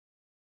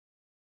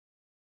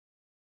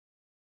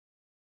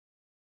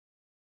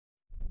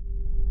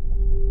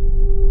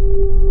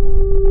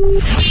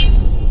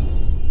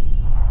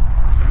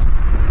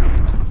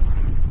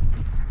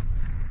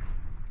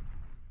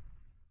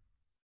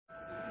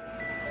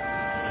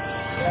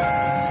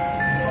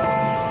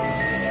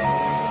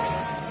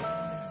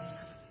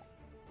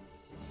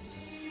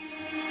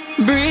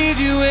Breathe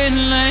you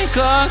in like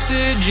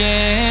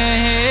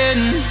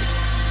oxygen.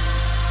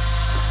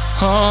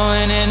 Oh,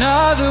 in an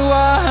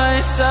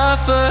otherwise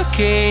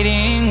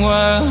suffocating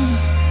world,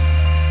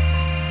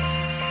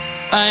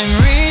 I'm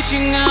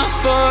reaching out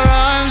for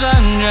arms,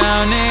 I'm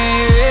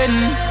drowning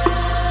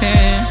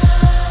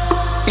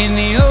in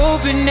the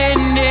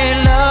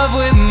open-ended love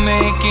we're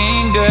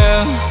making,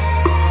 girl.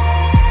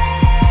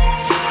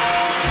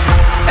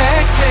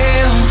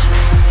 Exhale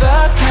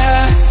the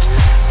past,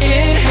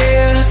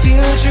 inhale a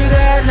future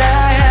that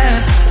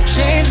lasts.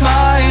 Change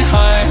my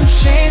heart,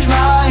 change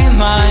my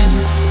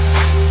mind.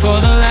 For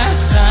the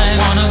last time,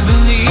 wanna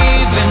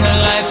believe in the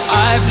life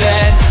I've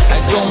led. I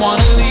don't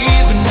wanna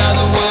leave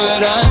another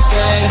word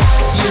unsaid.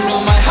 You know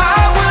my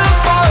heart will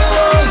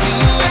follow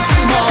you in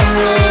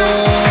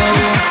tomorrow.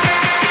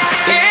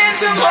 In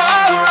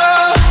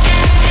tomorrow.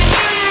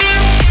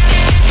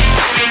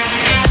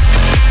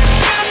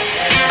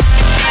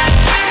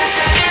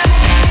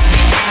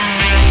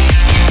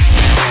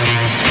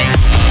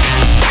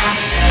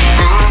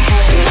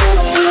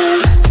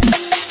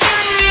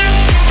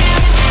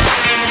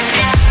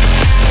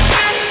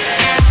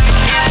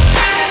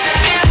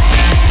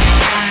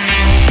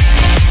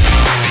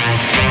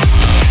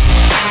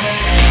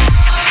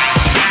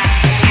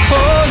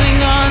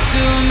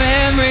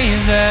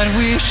 That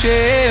we've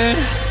shared,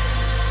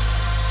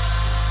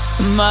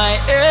 my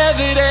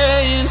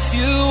evidence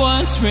you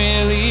once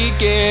really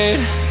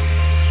cared.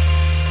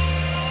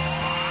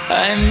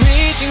 I'm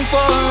reaching for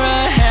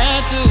a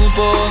hand to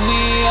pull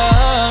me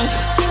up,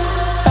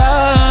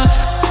 up,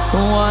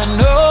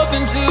 one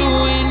open to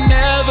an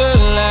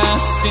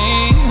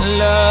everlasting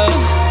love.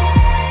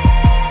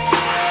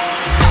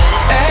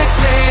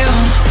 Exhale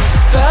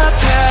the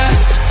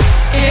past,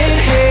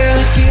 inhale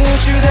a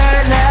future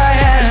that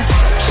lasts.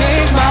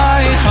 Change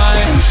my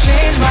heart,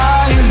 change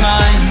my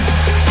mind.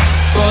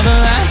 For the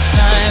last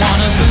time,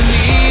 wanna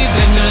believe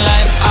in the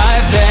life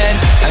I've led.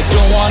 I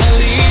don't wanna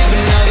leave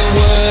another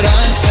word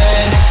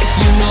unsaid.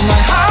 You know my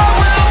heart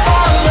will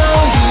follow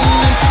you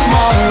in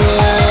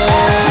tomorrow.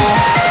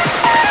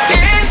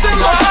 In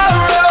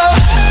tomorrow.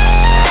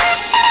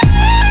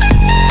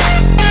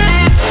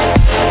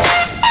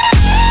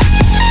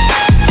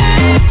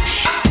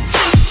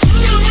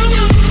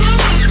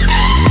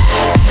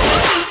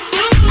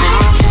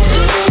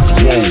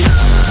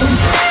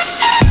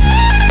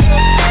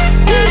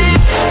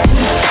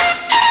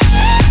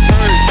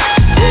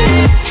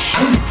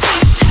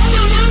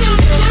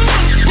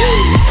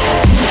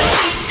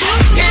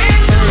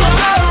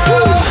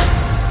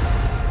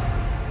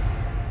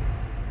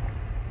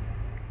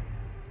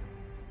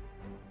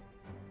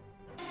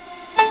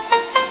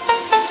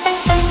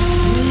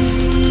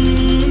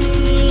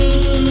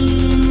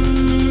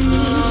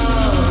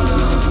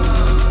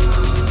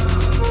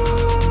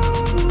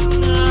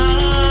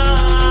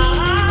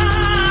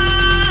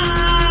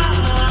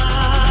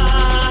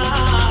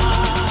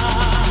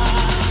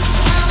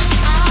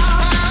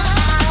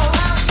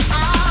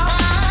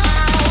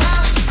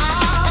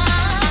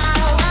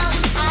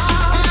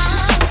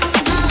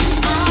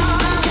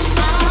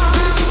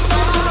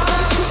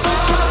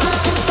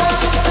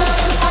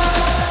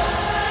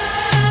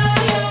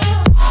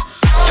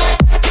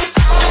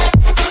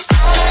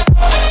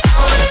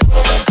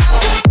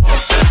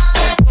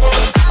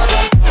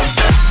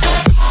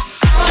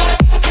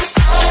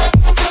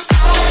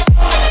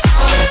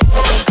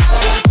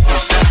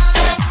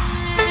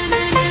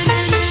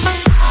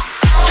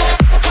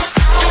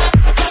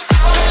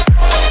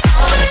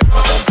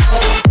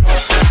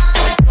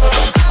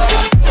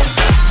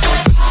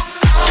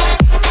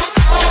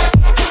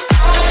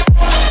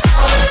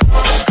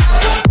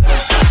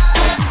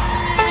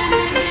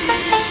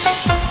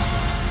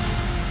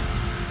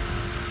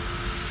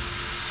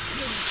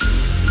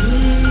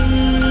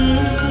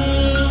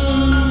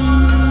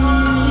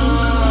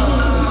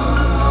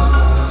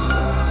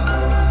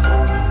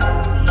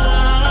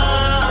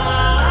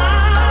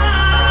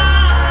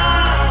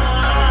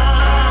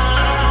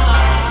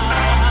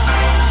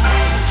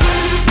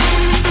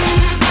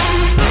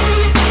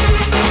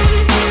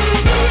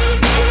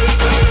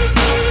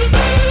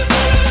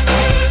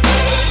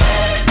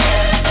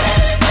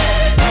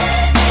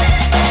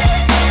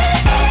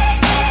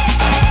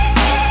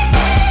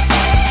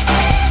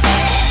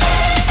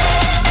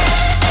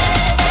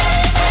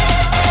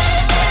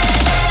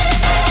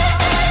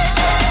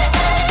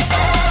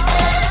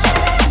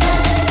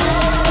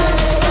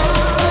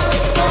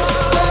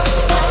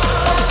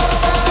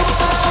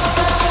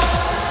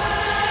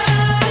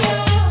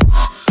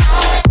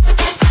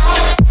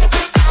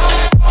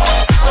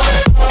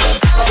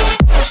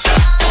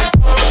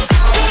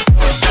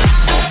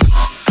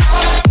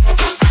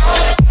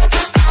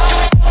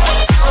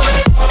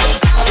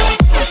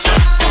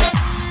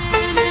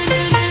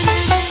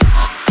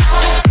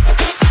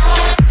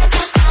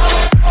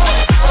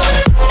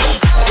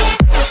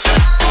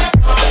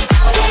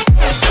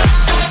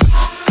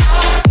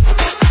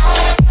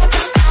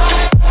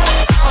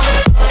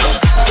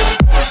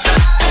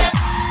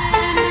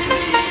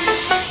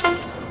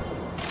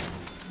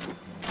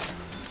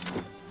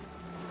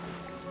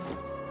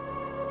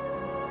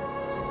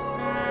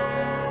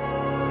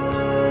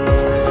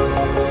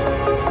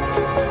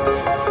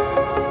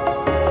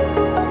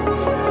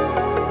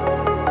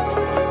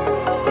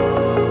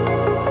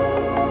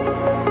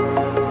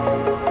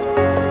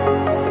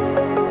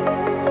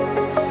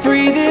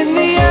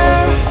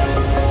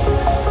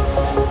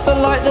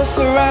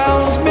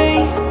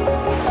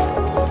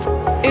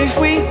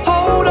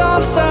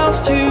 ourselves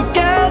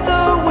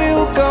together,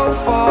 we'll go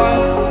far.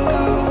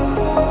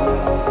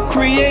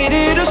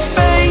 Created a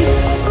space,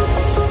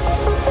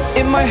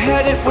 in my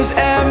head it was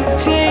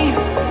empty,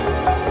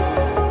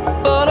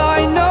 but I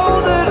know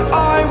that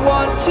I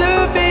want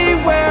to be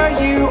where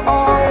you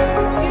are.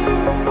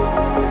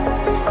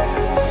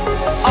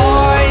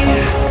 I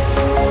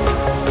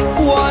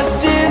was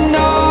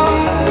denied.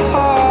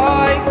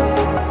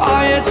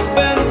 I had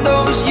spent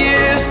those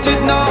years,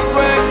 did not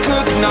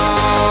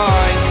recognize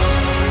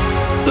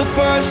the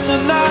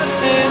person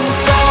that's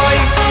inside.